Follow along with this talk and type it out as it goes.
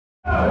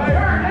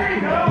There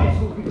you go.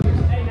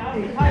 Hey, now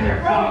he's right there.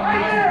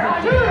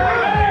 Right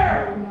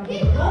there.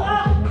 Keep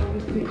going.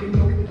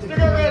 Stick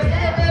up red.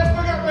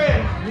 Stick up red.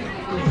 Keep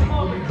him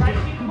open. Try to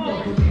keep him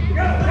open.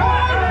 Go. Out.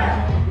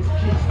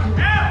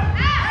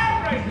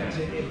 Right there.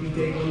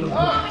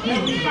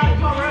 He's got to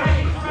go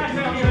right.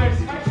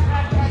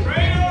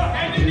 Straight up.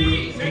 Head to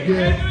knee. Take your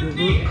head to the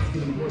knee.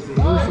 Let's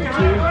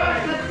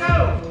go.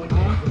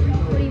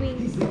 What do you mean?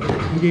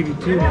 He gave you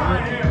 2,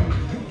 right?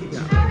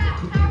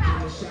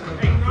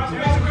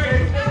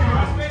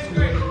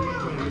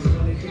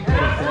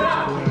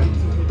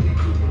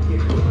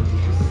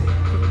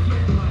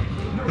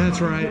 That's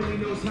right,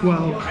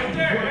 12. Right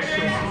there.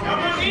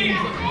 Elbow knee.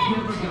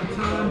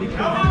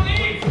 Elbow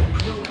knee.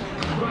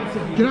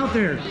 Get out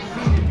there.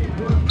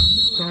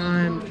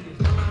 Fine.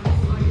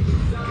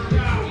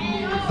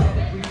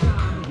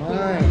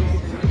 Nice.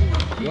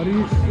 What do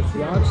you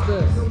watch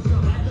this?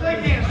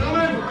 Shake hands,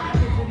 gentlemen.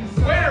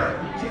 Winner,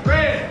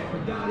 red.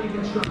 Good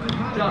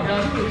job,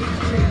 guys.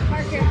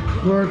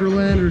 Parker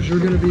Landers, you're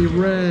going to be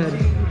red.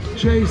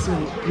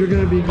 Jason, you're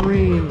going to be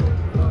green.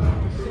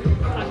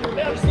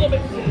 Just a little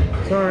bit.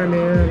 Sorry,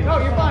 man. No,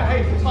 you're fine.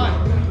 Hey, it's fine.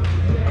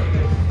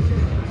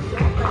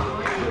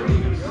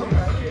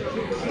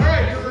 All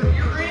right,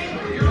 you're green,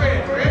 you're red,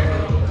 correct?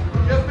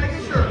 Just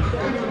making sure.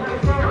 Here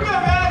we go,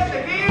 guys.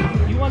 Shake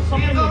hands. You want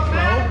something to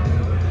throw?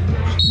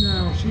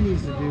 No, she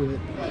needs to do it.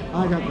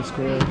 I got the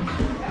score.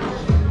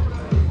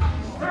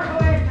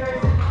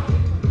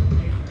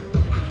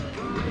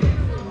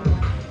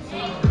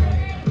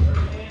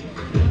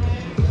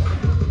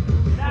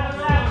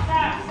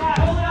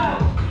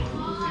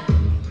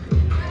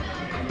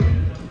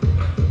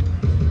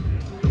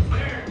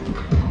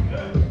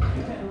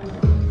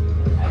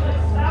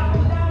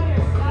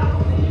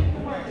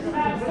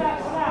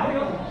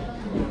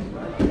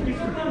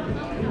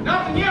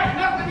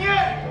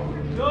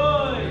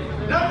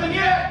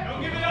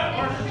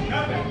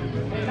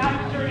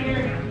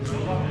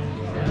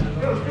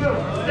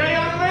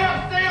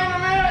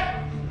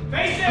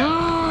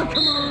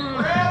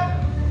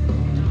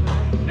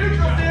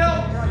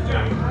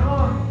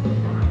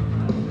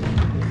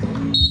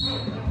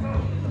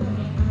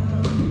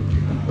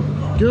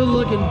 Good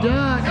looking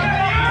duck.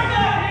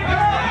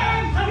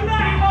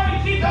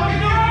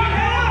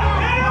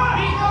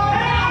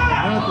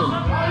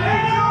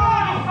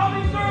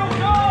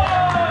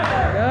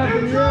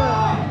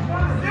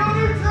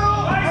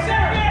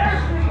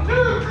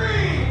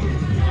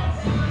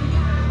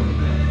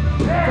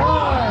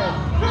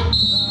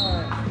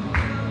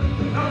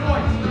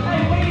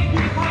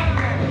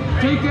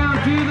 Take down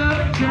 2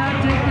 though. Chad,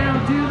 take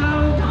down 2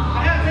 though.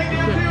 Yeah, take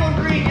down 2 on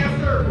green, yes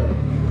sir.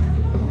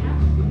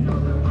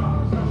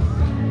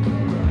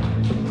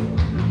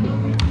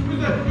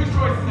 Whose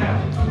choice is that?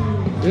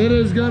 It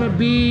is gonna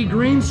be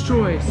Green's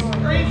choice.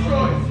 Green's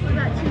choice. We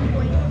got 2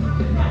 points.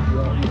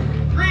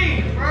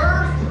 Green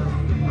first.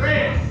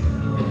 Red.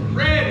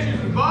 Red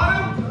choose the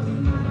bottom.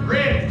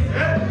 Red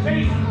set.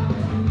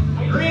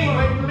 Green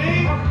wait for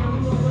me.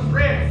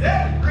 Red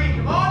set. Green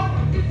come on.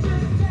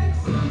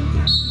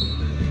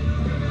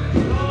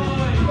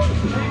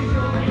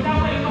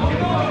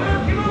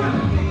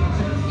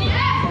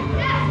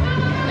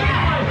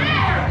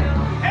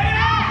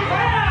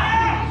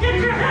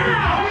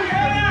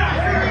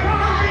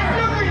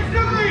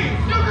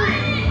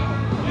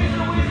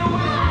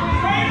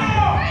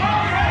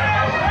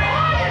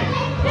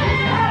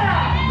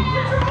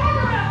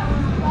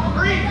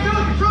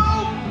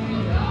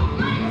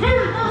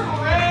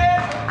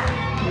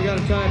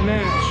 Time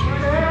match.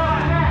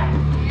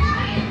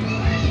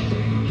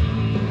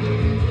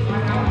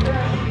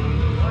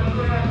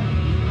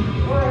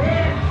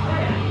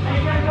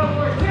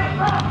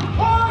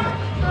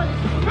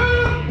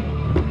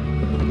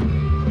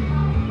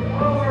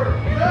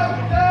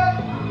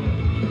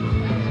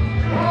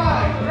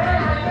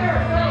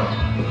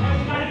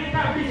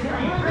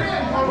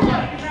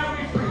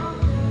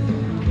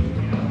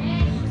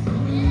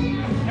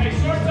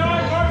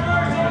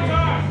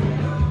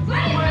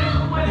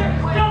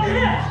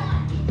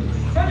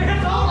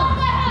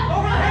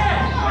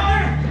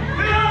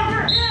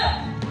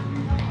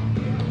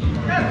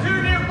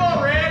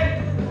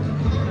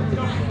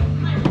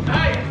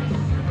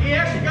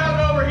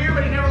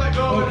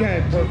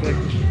 Okay, perfect.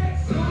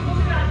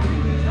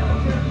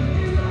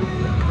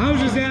 I was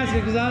just asking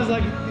because I was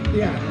like,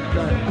 yeah,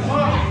 got it.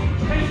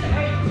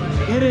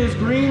 It is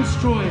Green's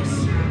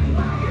choice.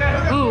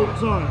 Oh,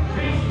 sorry.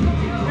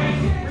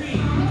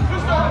 Who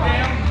started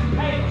down?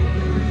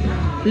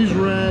 He's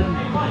red.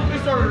 Who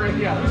started red?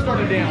 Yeah, who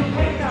started down?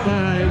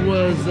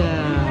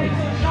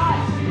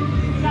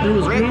 It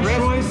was Green's red.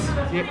 choice.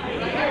 Yep.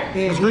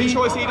 And green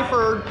choice, he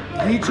deferred.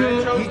 He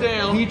chose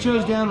down. He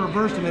chose down,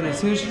 reversed him, and it's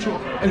his choice.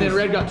 And then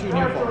red got 2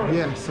 near fall.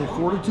 Yeah, so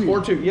 4-2.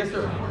 4-2, yes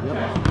sir. Yep.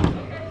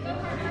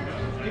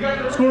 You got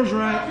the Score's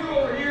right. 2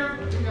 over here.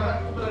 You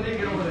got it, but I didn't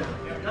get over there.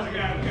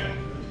 Yep.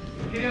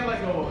 He didn't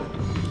let go of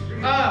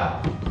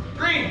it.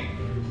 Green.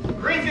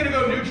 Green's gonna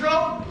go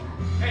neutral.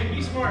 Hey,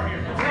 be smart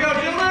here. Here we go,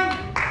 gentlemen.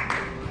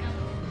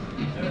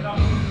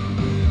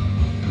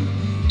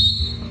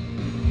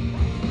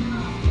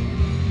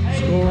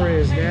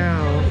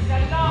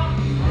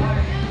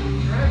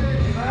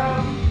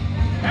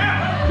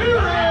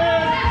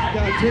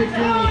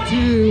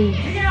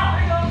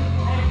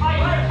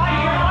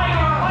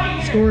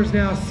 Score is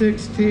now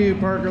 6-2,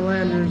 Parker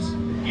Landers,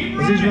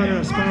 as he's running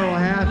a spiral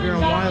half here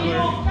on Wilder.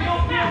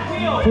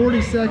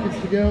 40 seconds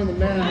to go in the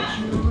match.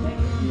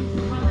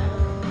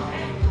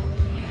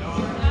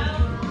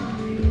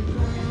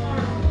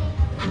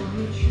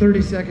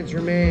 .30 seconds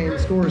remain.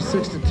 Score is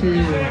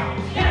 6-2.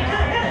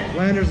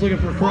 Landers looking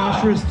for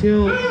cross wrist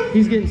tilt.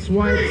 He's getting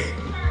swipes.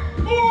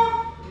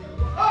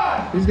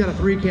 He's got a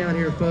 3 count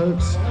here,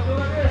 folks.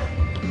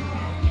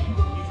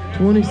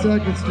 20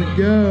 seconds to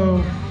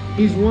go.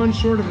 He's 1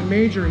 short of a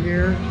major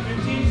here.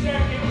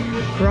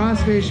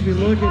 Crossface should be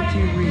looking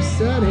to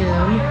reset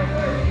him.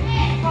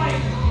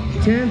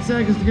 10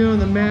 seconds to go in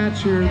the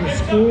match here. The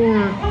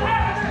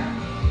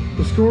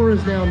score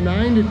is now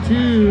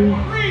 9-2.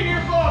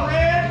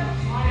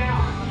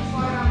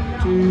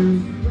 To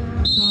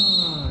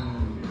time.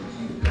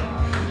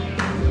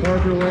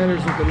 Parker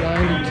Landers with the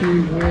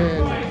 9-2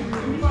 win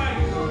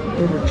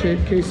over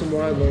Case and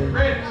Wilder.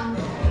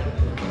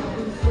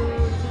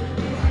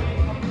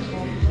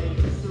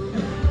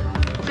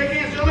 Shake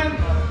hands, gentlemen.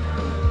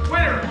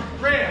 Winner,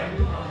 red.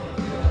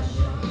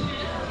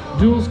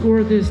 Dual score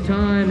at this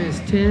time is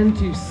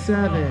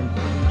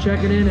 10-7.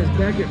 Checking in is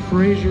Beckett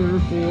Frazier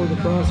for the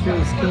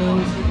Crossface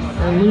Kings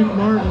and Luke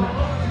Martin.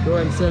 Go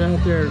ahead and sit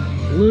out there.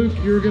 Luke,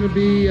 you're gonna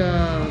be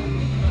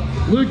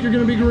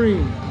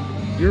green.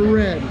 You're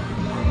red.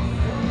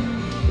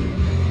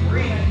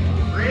 Green,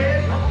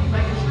 red.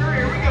 Making sure.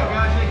 Here we go,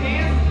 guys. Shake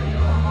hands.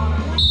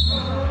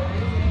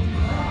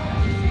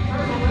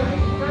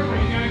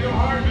 You gotta go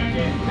hard,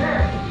 Beckett.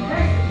 There.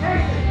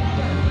 Take it.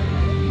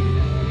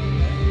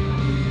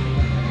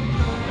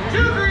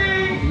 2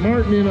 green.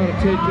 Martin in on a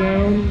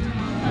takedown.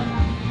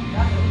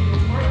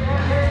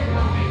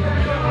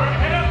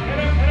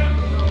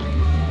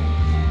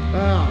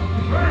 Ah.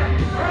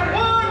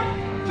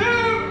 1, 2,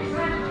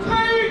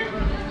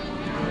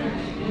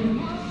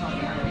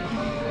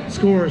 3.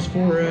 Score is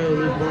 4-0,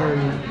 Luke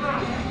Martin.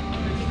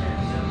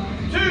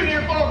 2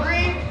 near fall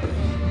green.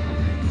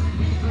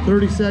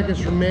 30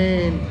 seconds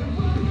remain.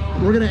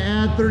 We're gonna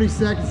add 30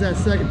 seconds that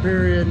second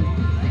period.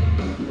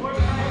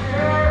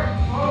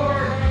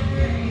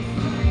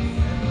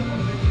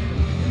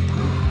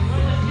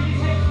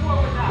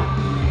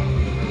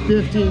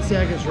 15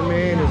 seconds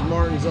remain as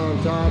Martin's on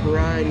top,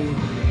 riding.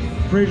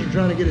 Frazier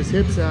trying to get his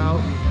hips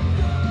out.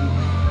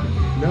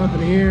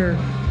 Nothing here.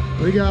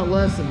 We got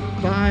less than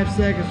 5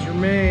 seconds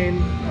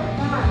remain.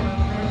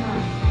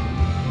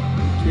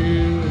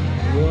 2,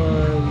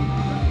 1,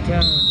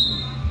 time.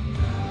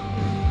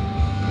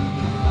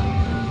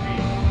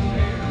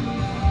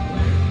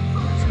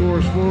 Score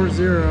is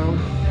 4-0.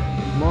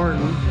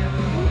 Martin.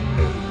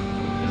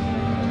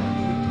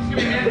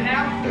 It's gonna be a minute and a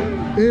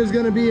half. It is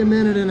going to be a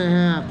minute and a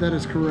half. That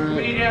is correct.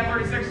 We need to have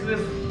 36 of this.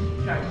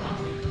 Okay.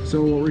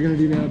 So what we're going to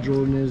do now,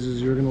 Jordan,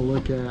 is you're going to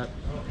look at.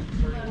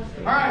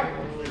 All right.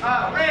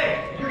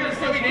 Red, you're gonna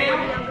still be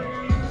down.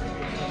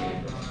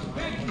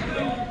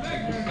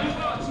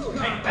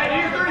 Hey, do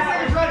your 30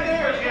 seconds right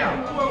there. Yeah.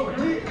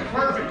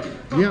 Perfect.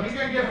 Yep. He's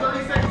gonna give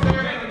 30 seconds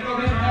there and then go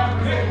in half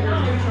a second.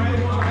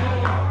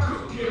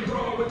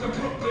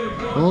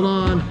 Hold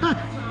on.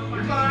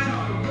 You're fine.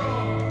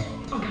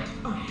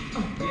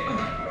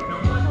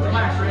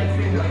 Relax, Red.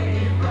 Stand up.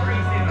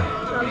 Green, stand up.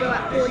 I'll go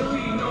at 40.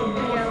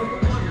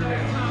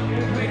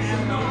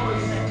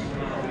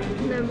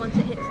 And then once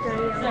it hits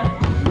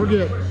 30, We're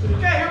good.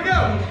 Okay, here we go.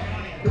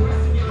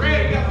 Red,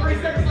 you got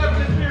 30 seconds left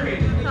in this period.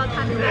 I'll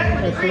time it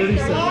Red, At 30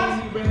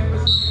 seconds.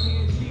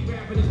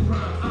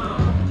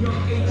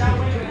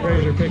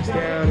 Frazier picks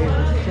down. He's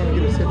trying to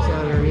get his hips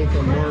out underneath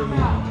the Martin.